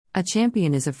A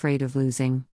champion is afraid of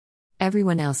losing.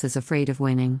 Everyone else is afraid of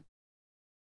winning.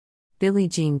 Billie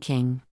Jean King.